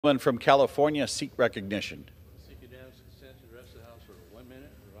Gentleman from California, seat recognition. Seek unanimous consent to the rest of the House for 1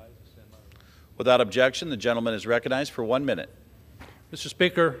 minute. Rise and stand by. Without objection, the gentleman is recognized for 1 minute. Mr.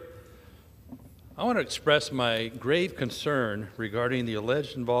 Speaker, I want to express my grave concern regarding the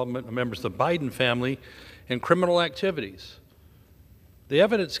alleged involvement of members of the Biden family in criminal activities. The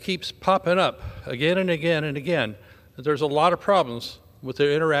evidence keeps popping up again and again and again that there's a lot of problems with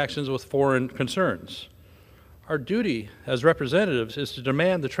their interactions with foreign concerns. Our duty as representatives is to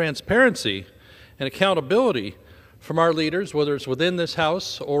demand the transparency and accountability from our leaders, whether it's within this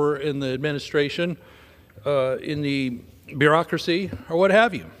House or in the administration, in the bureaucracy, or what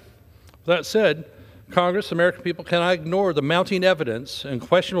have you. With that said, Congress, American people cannot ignore the mounting evidence and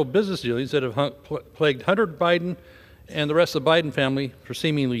questionable business dealings that have plagued Hunter Biden and the rest of the Biden family for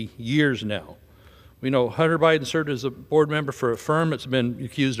seemingly years now. We know Hunter Biden served as a board member for a firm that's been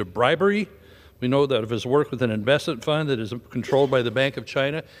accused of bribery. We know that of his work with an investment fund that is controlled by the Bank of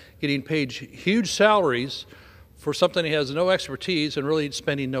China, getting paid huge salaries for something he has no expertise and really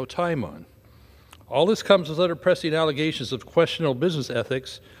spending no time on. All this comes with other pressing allegations of questionable business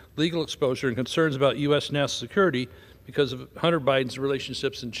ethics, legal exposure, and concerns about U.S. national security because of Hunter Biden's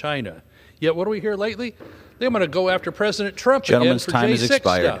relationships in China. Yet what do we hear lately? They want to go after President Trump again for J6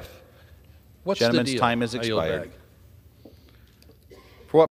 stuff. What's the deal? Gentleman's time has expired.